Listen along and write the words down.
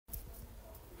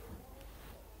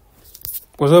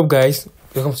What's up, guys?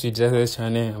 Welcome to the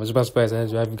channel. I'm super surprised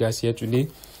to have you guys here today.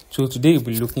 So today we'll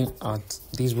be looking at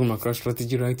this bull market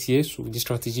strategy right here. So this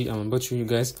strategy I'm about to show you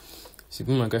guys is a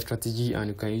bull market strategy, and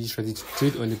you can use this strategy to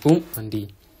trade on the boom and the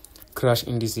crash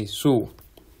indices. So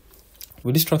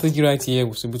with this strategy right here,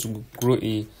 we're able to grow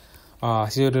a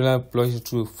 $0 plus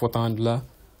to $4,000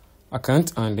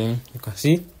 account, and then you can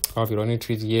see how we're running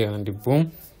trade here and the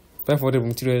boom 500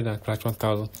 material and crash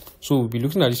 1000. So we'll be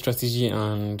looking at this strategy,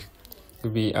 and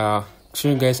we'll be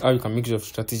showing you guys how you can make your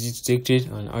strategy to take trade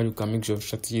and how you can make your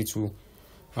strategy to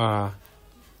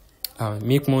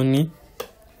make money,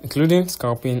 including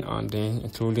scalping and then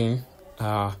including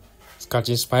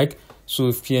catching spike. So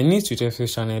if you're new to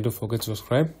this channel, don't forget to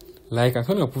subscribe, like, and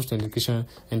turn on post notification,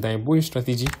 and then bold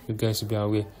strategy you guys will be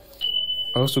aware.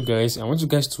 Also guys, I want you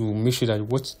guys to make sure that you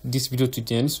watch this video to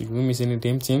the end so you won't miss any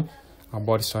damn thing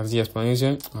about the strategy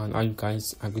explanation and how you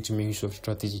guys are going to make use of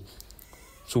strategy.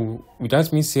 So with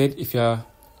that being said, if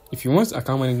you want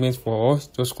account management for us,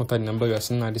 just contact the number you are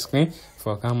seeing on the screen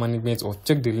for account management, or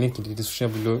check the link in the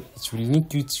description below. It will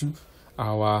link you to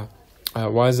our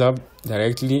WhatsApp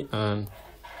directly, and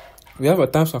we have a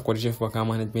terms and conditions for account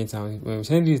management, and when we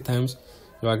send you the terms,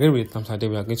 you agree with the terms, and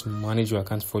then we are going to manage your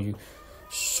account for you.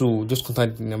 So just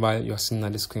contact the number you are seeing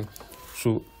on the screen.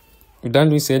 So with that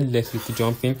being said, let's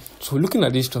jump in. So looking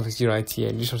at this strategy right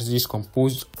here, this strategy is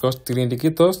composed of just 3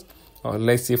 indicators, or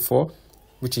let's say 4,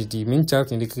 which is the main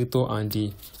chart indicator and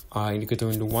the indicator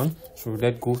window 1. So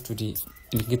let's go to the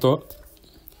indicator.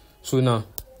 So now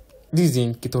this is the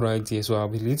indicator right here. So I'll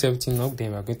delete everything up,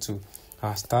 then we're going to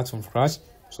start from scratch.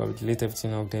 So I'll delete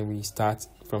everything up, then we start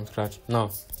from scratch.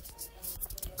 Now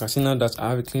you can see now that I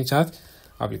have a clean chart.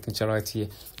 I have a clean chart right here.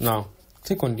 Now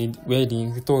click on where the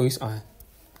indicator is, and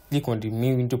click on the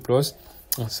main window plus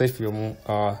and search for your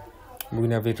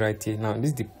moving average right here. Now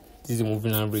this is the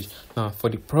moving average. Now for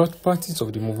the properties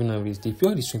of the moving average, the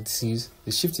period is 26,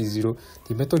 the shift is 0,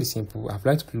 the method is simple,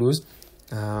 apply to close,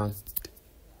 we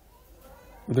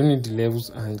don't need the levels,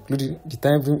 and including the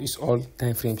time frame is all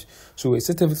time frames. So we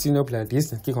set everything up like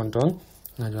this and click on done,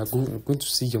 and you are going to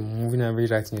see your moving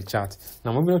average right in your chart.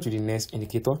 Now moving on to the next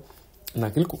indicator. Now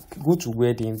go to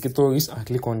where the indicator is and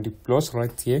click on the plus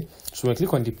right here. So when I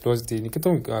click on the plus, the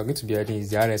indicator we are going to be adding is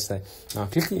the RSI. Now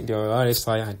click the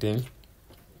RSI, and then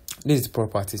this is the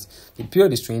properties. The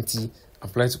period is 20,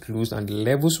 apply to close, and the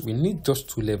levels, we need just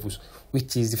 2 levels,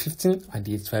 which is the 15 and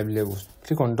the 85 levels.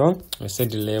 Click on done and set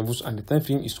the levels, and the time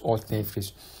frame is all time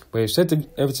frames. But you set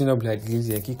everything up like this,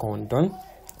 then click on done,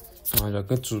 and you're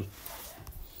going to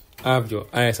have your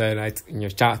RSI right in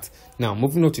your chart. Now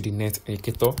moving on to the next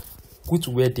indicator, go to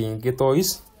where the indicator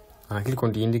is and click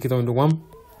on the indicator in the 1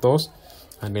 does,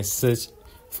 and then search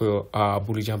for your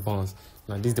Bollinger bands.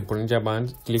 Now this is the Bollinger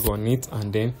band, click on it,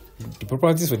 and then the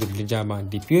properties for the Bollinger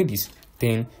band, the period is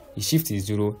 10, the shift is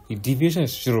 0, the deviation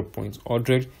is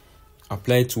 0.100,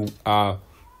 apply to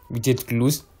widget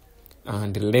close,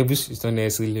 and the levels is not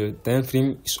necessarily, time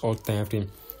frame is all time frame.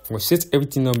 We'll set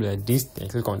everything up like this, then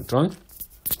click on done,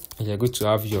 and you're going to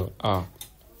have your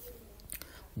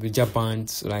Bollinger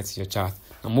bands right in your chart.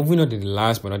 Now moving on to the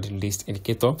last but not the least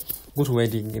indicator, go to where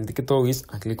the indicator is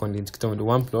and click on the indicator with the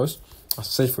 1 plus and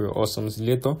search for your awesome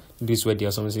oscillator. This is where the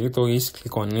awesome oscillator is,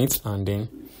 click on it, and then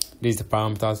this is the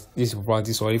parameters, this is the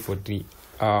property, sorry, for the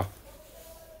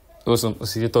awesome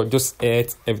oscillator. Just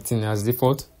set everything as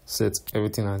default, set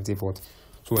everything as default.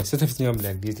 So I set everything up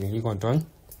like this, then click on done,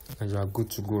 and you are good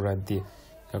to go right there. You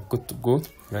are good to go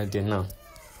right there. Now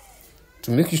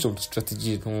to make use of the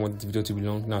strategy, I don't want the video to be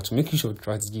long. Now to make use of the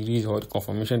strategy, this is all the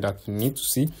confirmation that you need to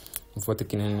see before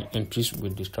taking any entries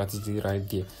with the strategy right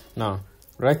there. Now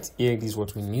right here, this is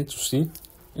what we need to see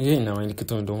here in our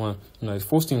indicator number 1. Now the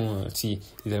first thing we want to see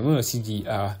is that we want to see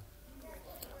the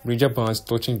Bollinger bands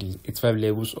touching the 85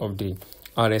 levels of the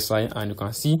RSI, and you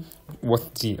can see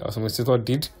what the oscillator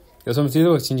did. The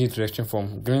oscillator was changing direction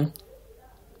from green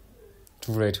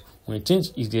to red. When it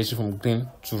change its direction from green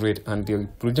to red, and the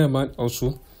Bollinger band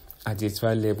also at the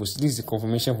 85 levels. This is a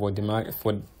confirmation for the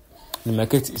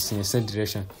market is in a certain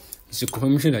direction. It's a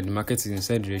confirmation that the market is in a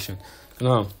certain direction.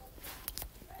 Now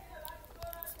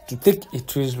to take a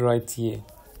trace right here,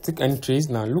 take any trace.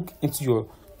 Now look into your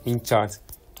main chart.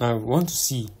 Now we want to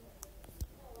see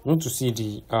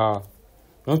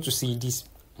this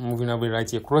moving average right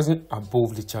here crossing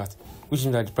above the chart, which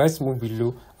means that the price move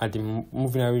below and the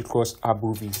moving average cross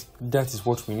above it. That is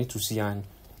what we need to see, and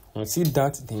when we see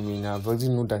that, then we already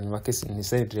know that the market is in the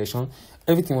same direction.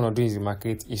 Everything we want to do in the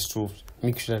market is to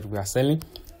make sure that we are selling.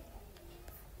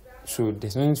 So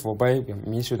there's no need for buy, we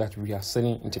make sure that we are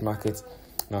selling in the market.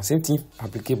 Now same thing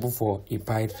applicable for a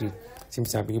buy trade. same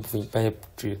thing applicable for a buy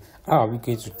trade. How are we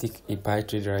going to take a buy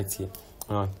trade right here?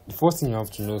 The first thing you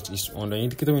have to note is on the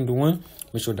indicator window 1,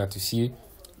 make sure that you see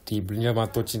the Bollinger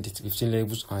Band touching the 15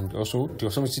 levels, and also the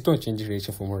oscillator changes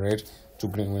direction from red to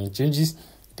green. When it changes,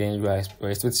 then your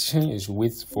expectation is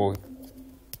wait for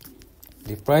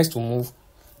the price to move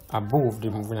above the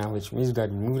moving average. Means that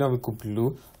the moving average go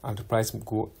below and the price will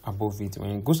go above it. When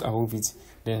it goes above it,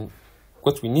 then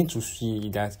what we need to see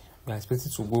is that we are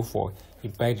expected to go for a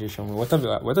buy direction.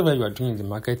 Whatever you are doing in the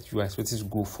market, you are expected to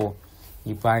go for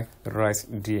a buy right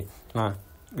there. Now,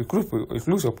 you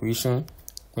close your position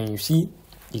when you see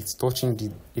it's touching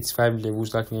the 85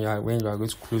 levels. That when you are going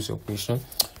to close your position.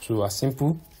 So as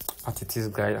simple as it is,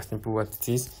 guys, as simple as it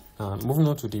is. Moving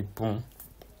on to the boom,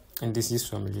 and this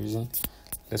is what I'm using.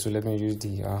 So let me use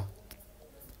the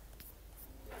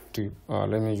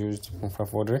let me use the boom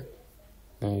 500.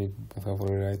 Let me use boom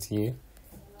 500 right here.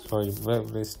 Sorry,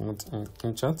 it's not in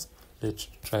the chart. Let's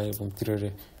try boom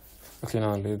 300. Okay,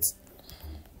 now let's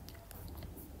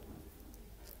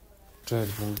try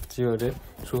boom 300.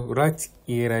 So right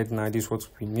here, right now, this is what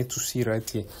we need to see right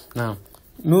here. Now,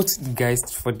 note,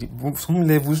 guys, for the some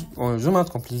levels, or zoom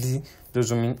out completely, just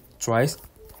zoom in twice.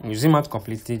 You zoom out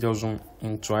completely, just zoom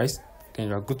in twice, then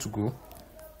you are good to go.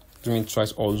 Zoom in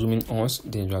twice or zoom in once,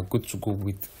 then you are good to go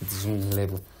with the zoom in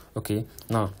level. Okay,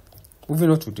 now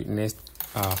moving on to the next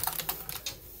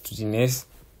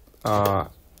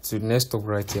stop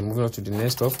right here. Moving on to the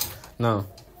next stop. Now,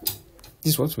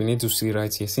 this is what we need to see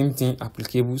right here. Same thing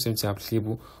applicable.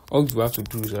 All you have to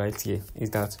do is right here is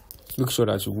that make sure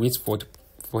that you wait for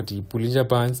the Bollinger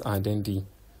Bands, and then the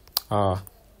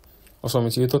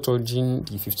oscillator touching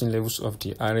the 15 levels of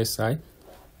the RSI.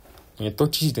 When it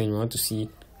touches, then you want to see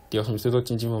the oscillator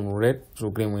changing from red to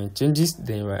green. When it changes,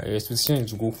 then your expectation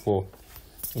is to go for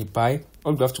a buy.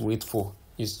 All you have to wait for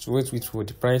is to wait for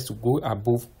the price to go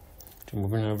above the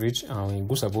moving average, and when it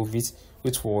goes above it,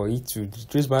 wait for it to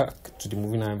trace back to the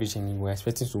moving average, and we're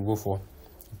expecting to go for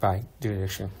buy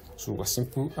direction. So as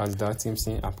simple as that. Same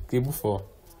thing applicable for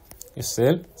a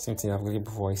sell, same thing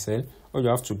applicable for a sell. All you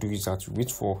have to do is that you wait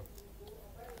for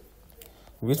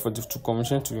the two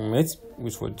conditions to be met.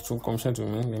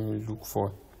 Let me look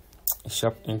for a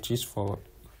sharp entries for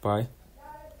buy.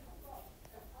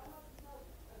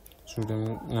 So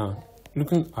then, now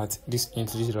looking at this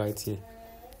entries right here,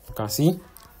 you can see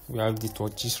we have the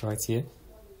touches right here.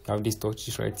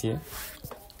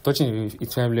 Touching the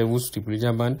 85 levels to the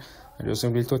Bollinger Band, and the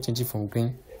oscillator changing from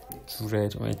green to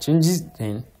red. When it changes,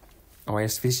 then our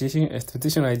expectation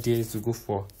right there is to go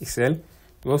for a sell.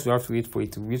 We also have to wait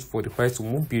for the price to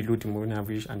move below the moving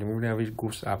average, and the moving average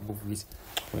goes above it.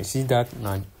 When you see that,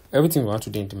 now everything we want to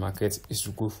do in the market is to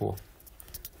go for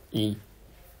a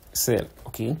sell.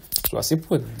 Okay, so as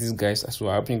simple as this, guys. So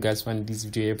I hope you guys find this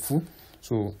video helpful.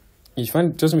 So if you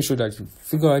find, just make sure that you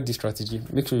figure out the strategy.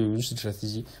 Make sure you use the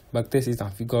strategy, backtest it,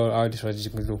 and figure out how the strategy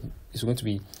is going to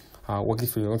be working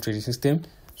for your own trading system.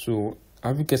 So I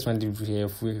hope you guys find this video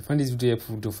helpful. If you find this video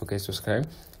helpful, don't forget to subscribe,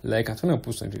 like, and turn on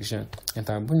post notification. And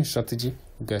our bonus strategy,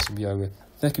 you guys will be aware.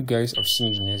 Thank you, guys. I'll see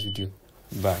you in the next video.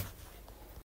 Bye.